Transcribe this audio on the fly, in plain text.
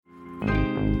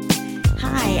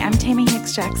Hi, I'm Tammy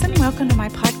Hicks Jackson. Welcome to my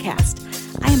podcast.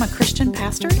 I am a Christian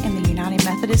pastor in the United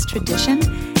Methodist tradition,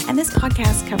 and this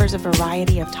podcast covers a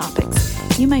variety of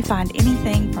topics. You may find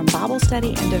anything from Bible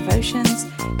study and devotions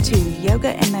to yoga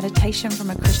and meditation from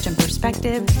a Christian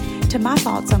perspective to my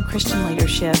thoughts on Christian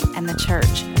leadership and the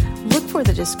church. Look for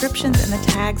the descriptions and the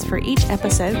tags for each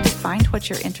episode to find what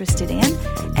you're interested in,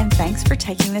 and thanks for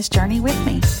taking this journey with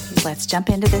me. Let's jump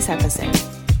into this episode.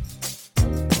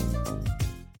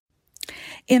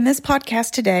 In this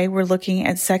podcast today, we're looking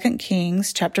at 2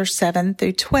 Kings chapter 7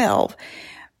 through 12.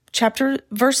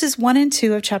 Verses 1 and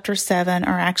 2 of chapter 7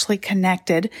 are actually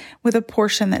connected with a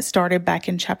portion that started back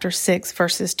in chapter 6,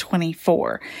 verses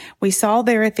 24. We saw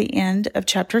there at the end of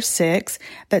chapter 6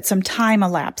 that some time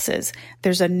elapses.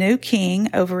 There's a new king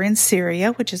over in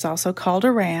Syria, which is also called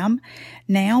Aram.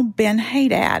 Now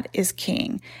Ben-Hadad is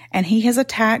king, and he has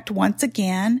attacked once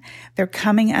again. They're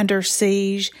coming under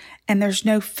siege, and there's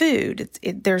no food.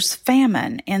 There's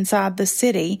famine inside the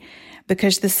city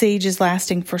because the siege is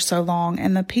lasting for so long,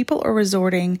 and the people are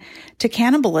resorting to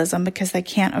cannibalism because they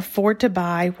can't afford to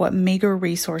buy what meager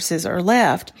resources are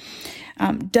left.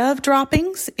 Dove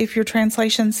droppings, if your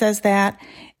translation says that,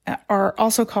 are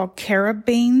also called carob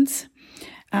beans.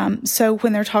 So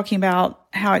when they're talking about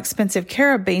how expensive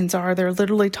carob beans are, they're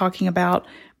literally talking about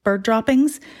bird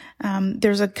droppings.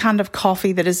 There's a kind of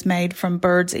coffee that is made from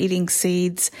birds eating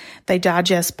seeds. They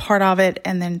digest part of it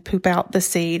and then poop out the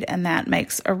seed, and that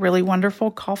makes a really wonderful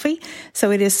coffee.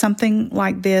 So it is something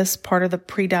like this, part of the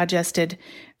pre-digested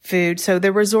food. So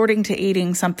they're resorting to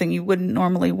eating something you wouldn't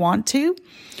normally want to.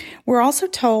 We're also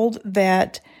told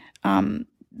that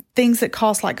things that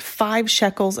cost like 5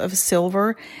 shekels of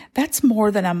silver, that's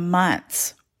more than a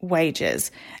month's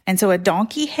wages. And so a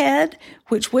donkey head,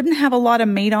 which wouldn't have a lot of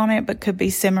meat on it, but could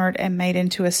be simmered and made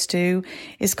into a stew,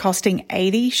 is costing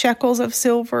 80 shekels of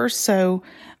silver. So,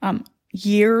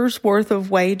 years worth of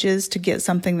wages to get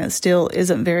something that still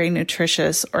isn't very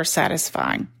nutritious or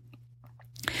satisfying.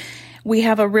 We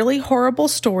have a really horrible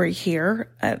story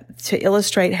here to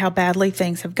illustrate how badly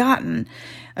things have gotten.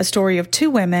 A story of 2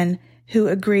 women who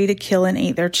agree to kill and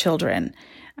eat their children.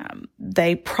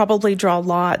 They probably draw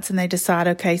lots and they decide,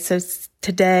 okay, so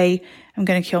today I'm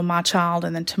going to kill my child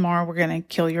and then tomorrow we're going to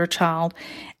kill your child.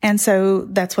 And so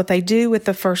that's what they do with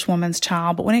the first woman's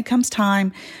child. But when it comes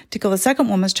time to kill the second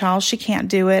woman's child, she can't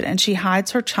do it and she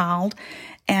hides her child.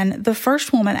 And the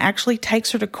first woman actually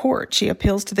takes her to court. She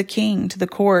appeals to the king, to the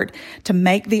court, to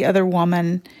make the other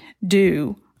woman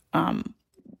do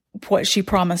what she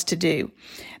promised to do.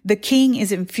 The king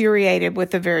is infuriated with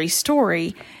the very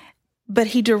story, but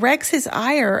he directs his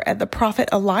ire at the prophet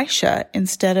Elisha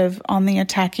instead of on the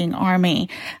attacking army.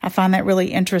 I find that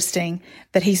really interesting,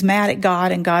 that he's mad at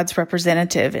God and God's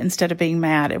representative instead of being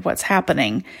mad at what's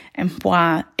happening and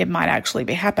why it might actually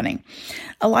be happening.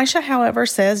 Elisha, however,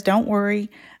 says, don't worry,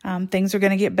 things are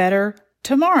going to get better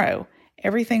tomorrow.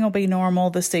 Everything will be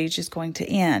normal. The siege is going to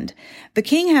end. The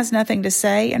king has nothing to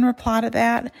say in reply to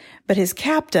that, but his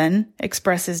captain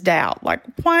expresses doubt. Like,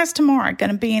 why is tomorrow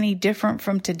going to be any different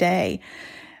from today?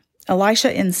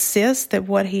 Elisha insists that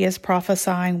what he is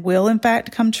prophesying will in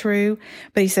fact come true,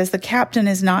 but he says the captain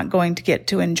is not going to get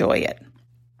to enjoy it.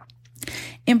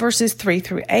 In verses 3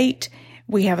 through 8,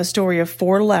 we have a story of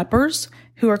 4 lepers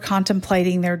who are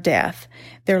contemplating their death.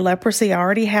 Their leprosy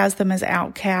already has them as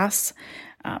outcasts.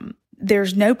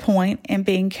 There's no point in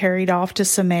being carried off to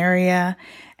Samaria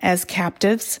as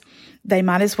captives. They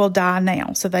might as well die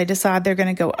now. So they decide they're going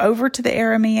to go over to the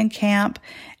Aramean camp,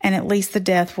 and at least the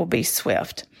death will be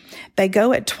swift. They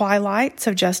go at twilight,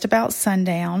 so just about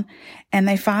sundown, and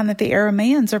they find that the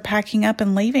Arameans are packing up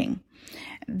and leaving.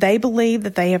 They believe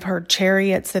that they have heard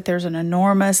chariots, that there's an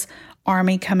enormous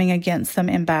army coming against them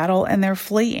in battle, and they're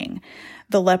fleeing.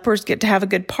 The lepers get to have a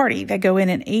good party. They go in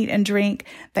and eat and drink.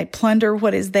 They plunder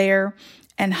what is there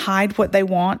and hide what they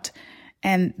want.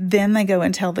 And then they go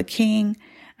and tell the king.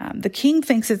 The king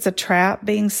thinks it's a trap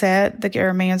being set. The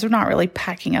Arameans are not really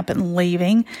packing up and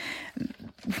leaving.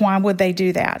 Why would they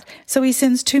do that? So he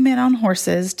sends 2 men on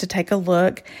horses to take a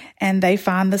look, and they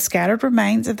find the scattered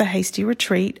remains of the hasty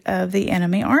retreat of the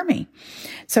enemy army.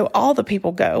 So all the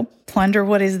people go, plunder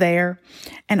what is there,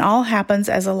 and all happens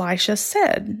as Elisha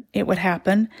said it would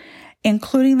happen,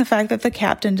 including the fact that the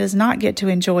captain does not get to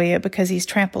enjoy it because he's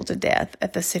trampled to death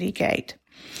at the city gate.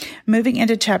 Moving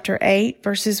into chapter 8,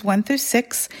 verses 1 through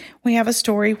 6, we have a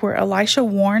story where Elisha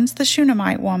warns the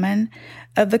Shunammite woman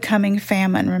of the coming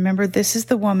famine. Remember, this is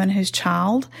the woman whose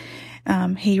child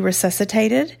he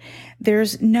resuscitated.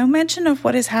 There's no mention of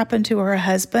what has happened to her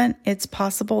husband. It's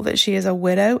possible that she is a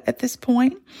widow at this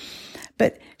point,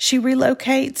 but she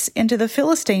relocates into the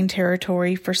Philistine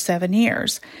territory for 7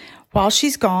 years. While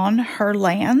she's gone, her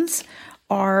lands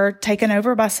are taken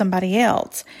over by somebody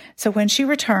else. So when she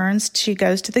returns, she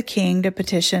goes to the king to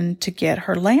petition to get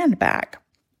her land back.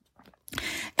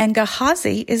 And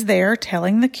Gehazi is there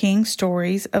telling the king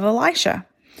stories of Elisha.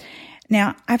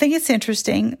 Now, I think it's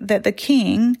interesting that the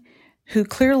king, who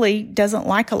clearly doesn't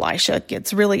like Elisha,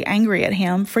 gets really angry at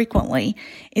him frequently,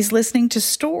 is listening to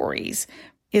stories.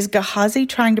 Is Gehazi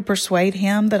trying to persuade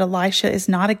him that Elisha is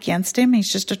not against him?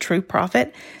 He's just a true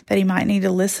prophet that he might need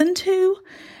to listen to?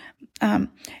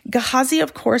 Gehazi,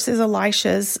 of course, is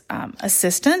Elisha's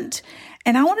assistant.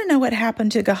 And I want to know what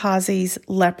happened to Gehazi's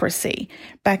leprosy.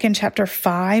 Back in chapter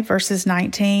 5, verses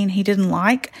 19, he didn't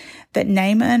like that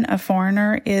Naaman, a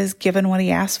foreigner, is given what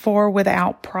he asked for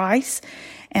without price.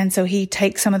 And so he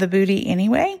takes some of the booty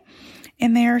anyway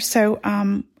in there. So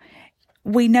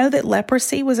we know that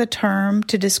leprosy was a term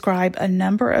to describe a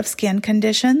number of skin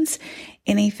conditions,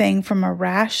 anything from a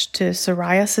rash to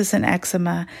psoriasis and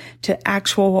eczema to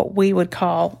actual what we would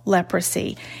call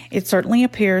leprosy. It certainly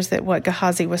appears that what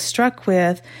Gehazi was struck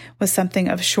with was something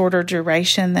of shorter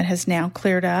duration that has now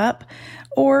cleared up,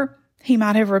 or he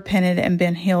might have repented and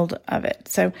been healed of it.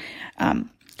 So,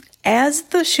 as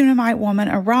the Shunammite woman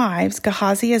arrives,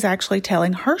 Gehazi is actually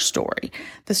telling her story,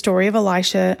 the story of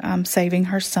Elisha saving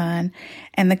her son,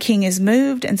 and the king is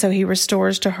moved, and so he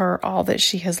restores to her all that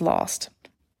she has lost.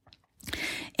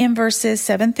 In verses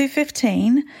 7 through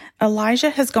 15, Elijah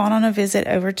has gone on a visit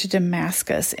over to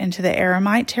Damascus into the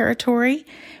Aramite territory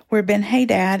where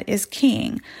Ben-Hadad is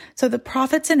king. So the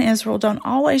prophets in Israel don't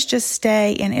always just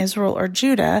stay in Israel or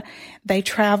Judah. They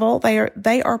travel.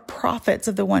 They are prophets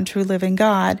of the one true living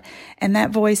God. And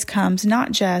that voice comes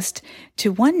not just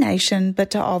to one nation,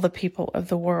 but to all the people of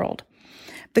the world.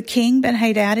 The king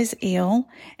Ben-Hadad is ill,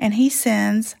 and he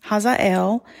sends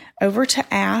Hazael over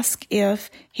to ask if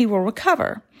he will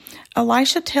recover.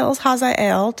 Elisha tells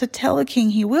Hazael to tell the king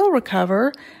he will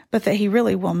recover, but that he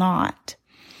really will not.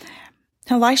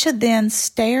 Elisha then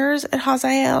stares at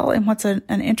Hazael in what's an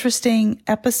interesting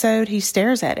episode. He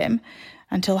stares at him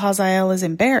until Hazael is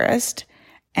embarrassed,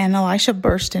 and Elisha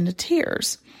bursts into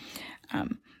tears.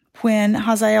 When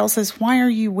Hazael says, "Why are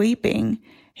you weeping?"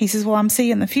 he says, "Well, I'm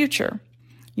seeing the future.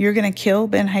 You're going to kill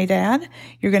Ben-Hadad,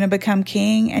 you're going to become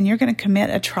king, and you're going to commit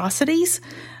atrocities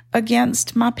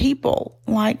against my people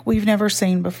like we've never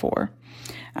seen before."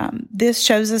 This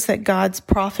shows us that God's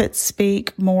prophets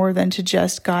speak more than to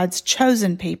just God's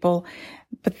chosen people,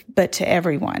 but to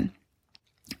everyone.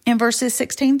 In verses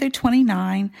 16 through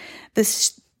 29,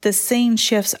 the scene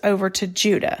shifts over to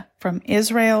Judah, from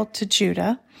Israel to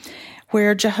Judah,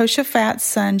 where Jehoshaphat's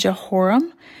son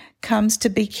Jehoram comes to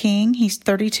be king. He's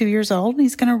 32 years old, and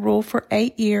he's going to rule for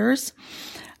 8 years.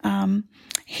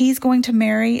 He's going to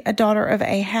marry a daughter of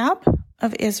Ahab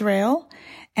of Israel,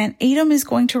 and Edom is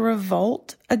going to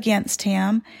revolt against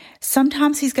him.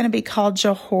 Sometimes he's going to be called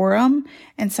Jehoram,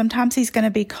 and sometimes he's going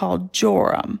to be called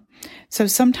Joram. So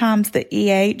sometimes the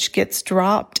EH gets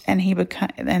dropped and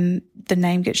and the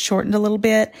name gets shortened a little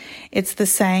bit. It's the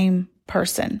same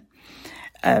person.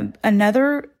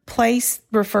 Another place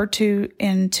referred to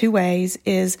in two ways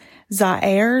is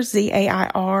Zair,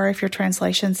 Z-A-I-R, if your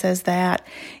translation says that.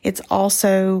 It's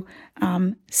also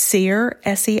Seir,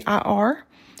 S-E-I-R,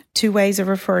 two ways of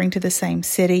referring to the same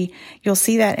city. You'll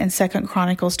see that in 2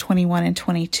 Chronicles 21 and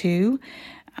 22.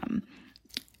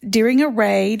 During a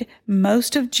raid,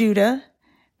 most of Judah,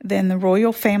 then the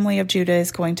royal family of Judah,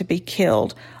 is going to be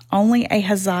killed. Only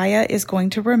Ahaziah is going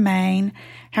to remain.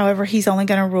 However, he's only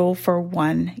going to rule for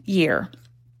 1 year.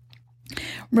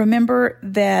 Remember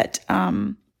that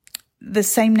the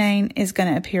same name is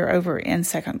going to appear over in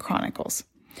 2 Chronicles.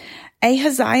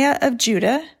 Ahaziah of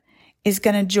Judah is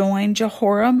going to join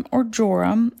Jehoram or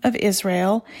Joram of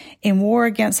Israel in war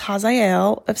against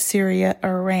Hazael of Syria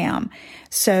or Aram.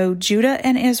 So Judah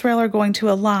and Israel are going to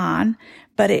align,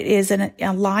 but it is an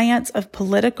alliance of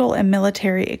political and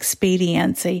military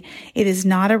expediency. It is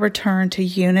not a return to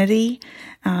unity,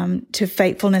 to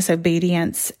faithfulness,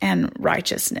 obedience, and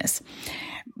righteousness.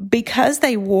 Because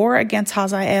they war against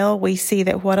Hazael, we see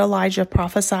that what Elijah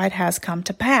prophesied has come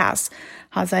to pass.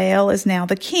 Hazael is now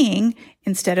the king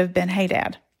instead of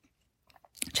Ben-Hadad.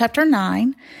 Chapter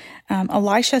 9,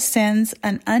 Elisha sends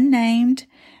an unnamed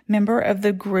member of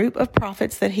the group of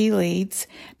prophets that he leads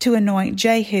to anoint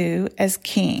Jehu as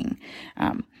king,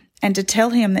 and to tell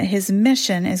him that his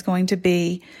mission is going to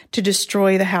be to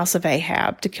destroy the house of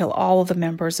Ahab, to kill all of the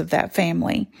members of that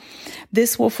family.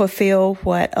 This will fulfill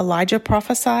what Elijah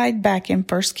prophesied back in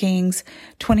 1 Kings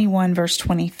 21, verse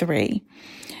 23.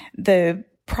 The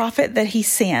prophet that he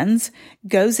sends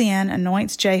goes in,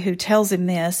 anoints Jehu, tells him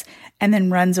this, and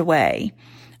then runs away.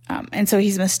 And so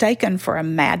he's mistaken for a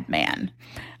madman.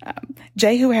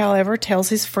 Jehu, however, tells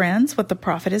his friends what the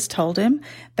prophet has told him.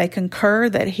 They concur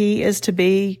that he is to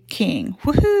be king.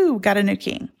 Woohoo! Got a new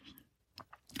king.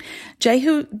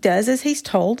 Jehu does as he's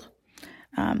told.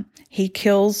 He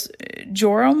kills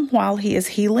Joram while he is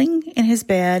healing in his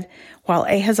bed, while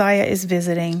Ahaziah is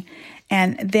visiting.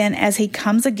 And then as he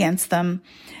comes against them,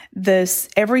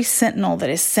 every sentinel that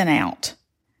is sent out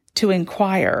to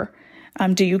inquire,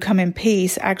 do you come in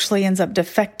peace, actually ends up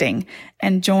defecting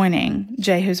and joining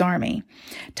Jehu's army.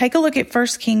 Take a look at 1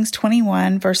 Kings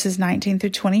 21, verses 19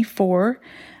 through 24.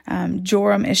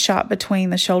 Joram is shot between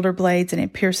the shoulder blades and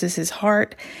it pierces his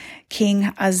heart.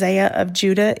 King Uzziah of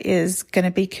Judah is going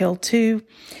to be killed too.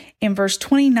 In verse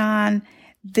 29,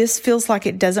 this feels like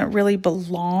it doesn't really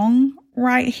belong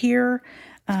right here.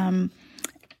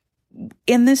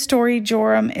 In this story,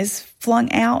 Joram is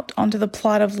flung out onto the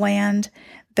plot of land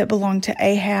that belonged to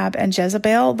Ahab and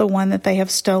Jezebel, the one that they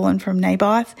have stolen from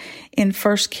Naboth in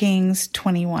 1 Kings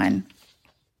 21.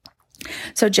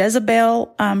 So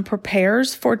Jezebel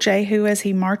prepares for Jehu as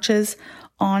he marches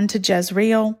on to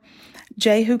Jezreel.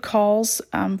 Jehu calls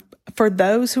for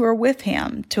those who are with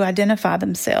him to identify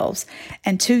themselves,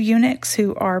 and 2 eunuchs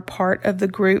who are part of the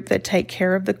group that take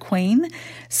care of the queen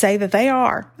say that they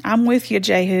are. I'm with you,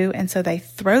 Jehu. And so they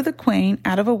throw the queen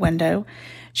out of a window.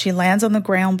 She lands on the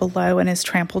ground below and is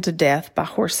trampled to death by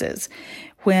horses.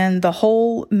 When the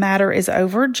whole matter is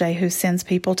over, Jehu sends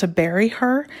people to bury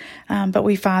her, but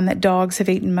we find that dogs have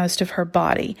eaten most of her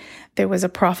body. There was a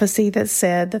prophecy that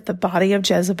said that the body of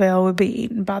Jezebel would be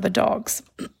eaten by the dogs,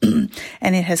 and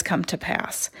it has come to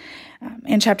pass.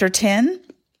 In chapter 10,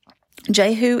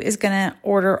 Jehu is going to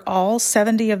order all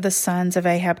 70 of the sons of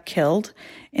Ahab killed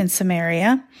in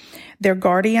Samaria. Their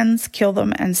guardians kill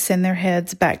them and send their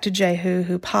heads back to Jehu,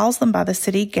 who piles them by the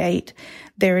city gate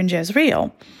there in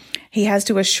Jezreel. He has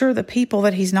to assure the people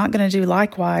that he's not going to do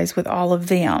likewise with all of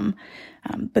them.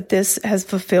 But this has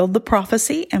fulfilled the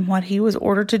prophecy and what he was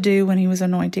ordered to do when he was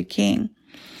anointed king.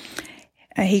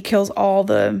 He kills all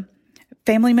the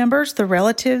family members, the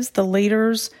relatives, the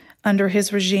leaders under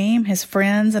his regime, his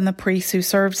friends, and the priests who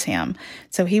serves him.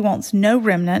 So he wants no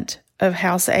remnant of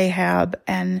House Ahab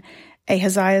and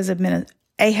Ahab's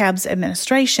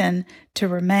administration to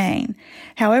remain.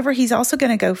 However, he's also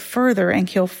going to go further and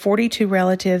kill 42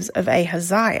 relatives of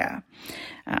Ahaziah.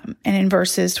 And in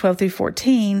verses 12 through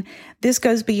 14, this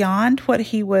goes beyond what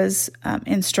he was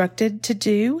instructed to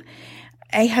do.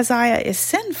 Ahaziah is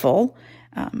sinful,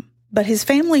 but his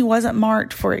family wasn't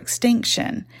marked for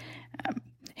extinction.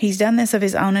 He's done this of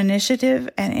his own initiative,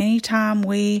 and anytime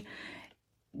we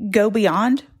go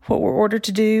beyond what we're ordered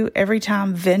to do, every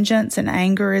time vengeance and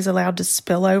anger is allowed to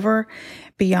spill over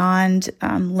beyond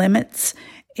limits,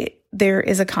 there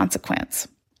is a consequence.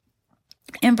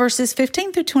 In verses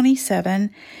 15 through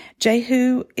 27,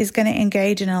 Jehu is going to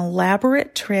engage in an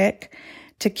elaborate trick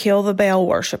to kill the Baal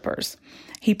worshipers.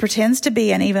 He pretends to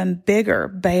be an even bigger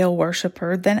Baal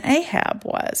worshiper than Ahab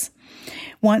was.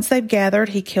 Once they've gathered,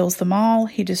 he kills them all.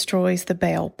 He destroys the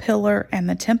Baal pillar and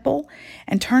the temple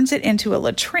and turns it into a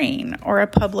latrine or a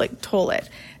public toilet.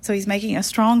 So he's making a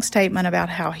strong statement about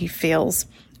how he feels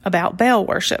about Baal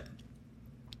worship.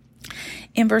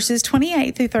 In verses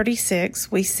 28 through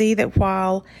 36, we see that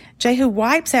while Jehu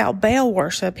wipes out Baal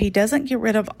worship, he doesn't get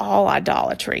rid of all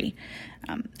idolatry.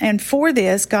 And for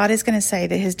this, God is going to say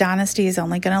that his dynasty is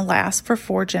only going to last for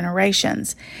 4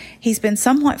 generations. He's been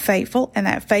somewhat faithful, and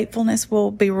that faithfulness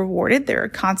will be rewarded. There are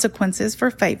consequences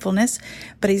for faithfulness,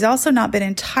 but he's also not been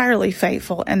entirely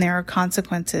faithful, and there are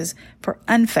consequences for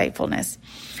unfaithfulness.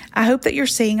 I hope that you're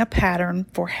seeing a pattern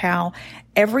for how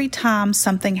every time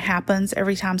something happens,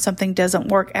 every time something doesn't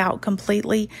work out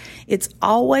completely, it's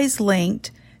always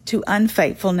linked to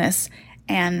unfaithfulness,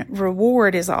 and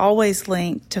reward is always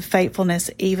linked to faithfulness,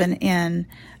 even in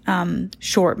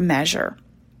short measure.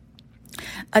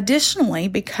 Additionally,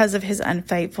 because of his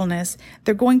unfaithfulness,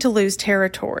 they're going to lose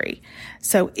territory.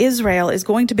 So Israel is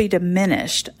going to be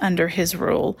diminished under his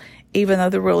rule, even though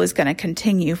the rule is going to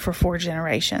continue for 4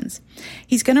 generations.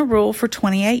 He's going to rule for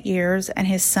 28 years, and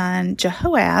his son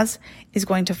Jehoaz is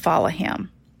going to follow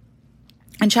him.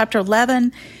 In chapter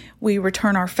 11, we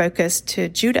return our focus to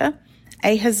Judah.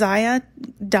 Ahaziah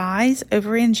dies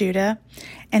over in Judah,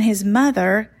 and his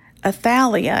mother,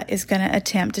 Athaliah, is going to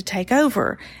attempt to take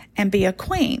over and be a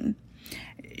queen.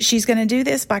 She's going to do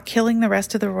this by killing the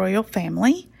rest of the royal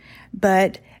family,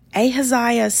 but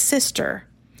Ahaziah's sister,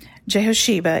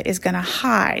 Jehosheba, is going to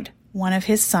hide one of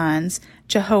his sons,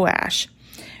 Jehoash.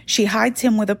 She hides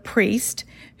him with a priest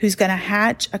who's going to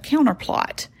hatch a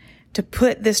counterplot to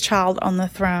put this child on the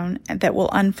throne that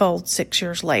will unfold 6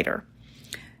 years later.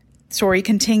 story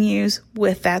continues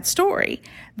with that story.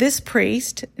 This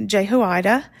priest,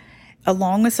 Jehoiada,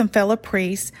 along with some fellow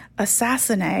priests,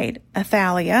 assassinate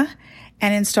Athaliah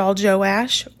and install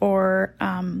Joash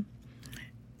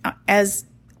as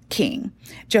king.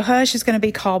 Jehoash is going to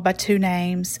be called by two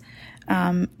names,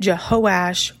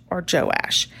 Jehoash or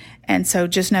Joash. And so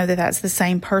just know that that's the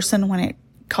same person when it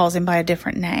calls him by a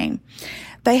different name.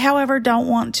 They, however, don't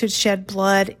want to shed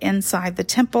blood inside the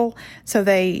temple. So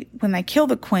when they kill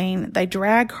the queen, they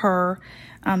drag her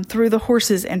through the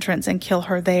horses' entrance and kill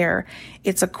her there.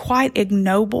 It's a quite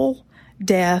ignoble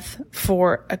death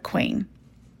for a queen.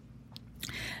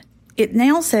 It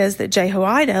now says that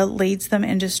Jehoiada leads them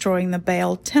in destroying the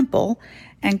Baal temple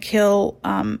and kill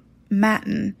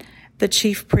Mattan, the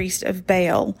chief priest of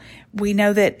Baal. We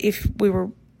know that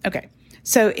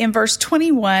So in verse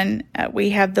 21,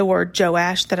 we have the word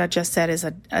Joash that I just said is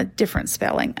a different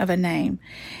spelling of a name.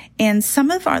 In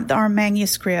some of our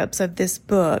manuscripts of this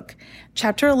book,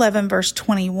 chapter 11, verse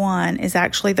 21 is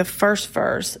actually the first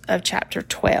verse of chapter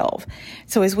 12.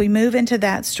 So as we move into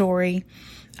that story,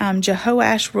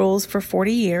 Jehoash rules for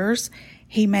 40 years.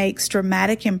 He makes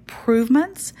dramatic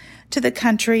improvements to the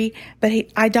country, but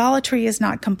idolatry is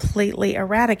not completely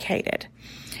eradicated.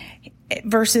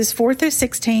 Verses 4 through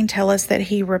 16 tell us that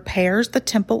he repairs the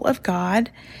temple of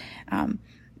God,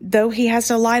 though he has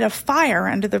to light a fire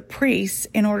under the priests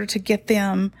in order to get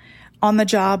them on the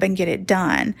job and get it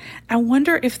done. I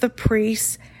wonder if the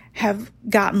priests have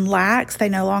gotten lax. They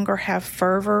no longer have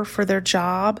fervor for their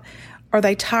job. Are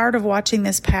they tired of watching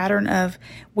this pattern of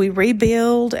we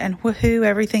rebuild and woohoo,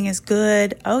 everything is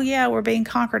good. Oh yeah, we're being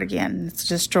conquered again. It's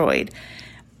destroyed.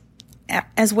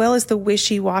 As well as the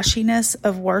wishy-washiness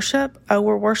of worship. Oh,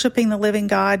 we're worshiping the living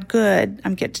God. Good.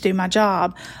 I'm getting to do my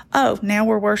job. Oh, now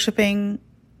we're worshiping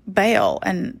Baal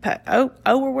and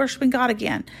we're worshiping God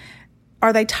again.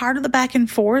 Are they tired of the back and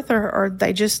forth, or are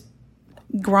they just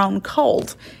grown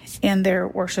cold in their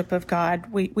worship of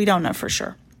God? We don't know for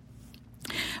sure.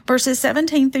 Verses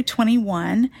 17 through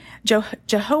 21,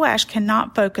 Jehoash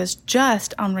cannot focus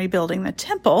just on rebuilding the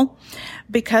temple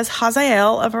because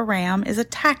Hazael of Aram is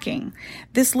attacking.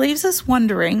 This leaves us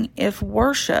wondering if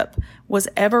worship was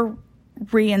ever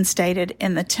reinstated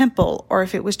in the temple or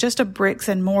if it was just a bricks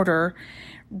and mortar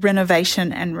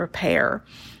renovation and repair.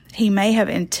 He may have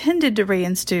intended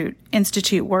to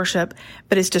institute worship,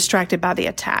 but is distracted by the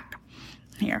attack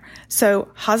here. So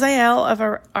Hazael of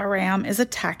Aram is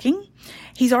attacking.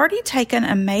 He's already taken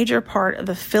a major part of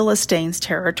the Philistines'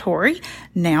 territory.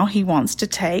 Now he wants to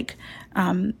take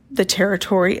the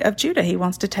territory of Judah. He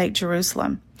wants to take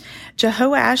Jerusalem.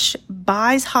 Jehoash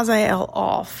buys Hazael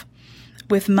off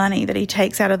with money that he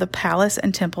takes out of the palace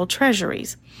and temple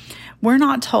treasuries. We're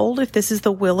not told if this is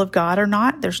the will of God or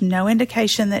not. There's no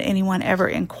indication that anyone ever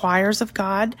inquires of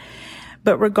God.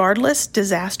 But regardless,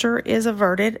 disaster is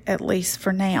averted, at least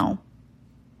for now.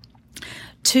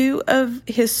 Two of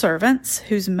his servants,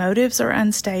 whose motives are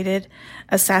unstated,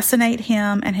 assassinate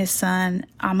him, and his son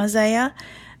Amaziah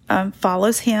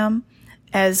follows him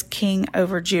as king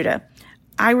over Judah.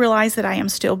 I realize that I am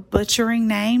still butchering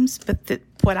names, but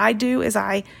what I do is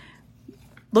I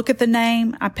look at the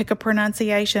name, I pick a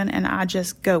pronunciation, and I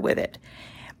just go with it.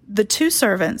 The two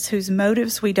servants whose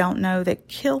motives we don't know that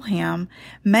kill him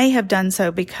may have done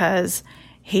so because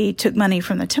he took money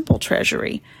from the temple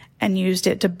treasury and used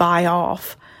it to buy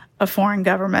off a foreign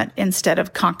government instead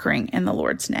of conquering in the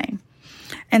Lord's name.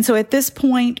 And so at this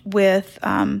point with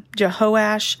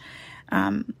Jehoash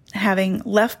having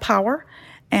left power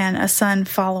and a son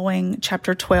following,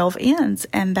 chapter 12 ends,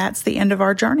 and that's the end of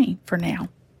our journey for now.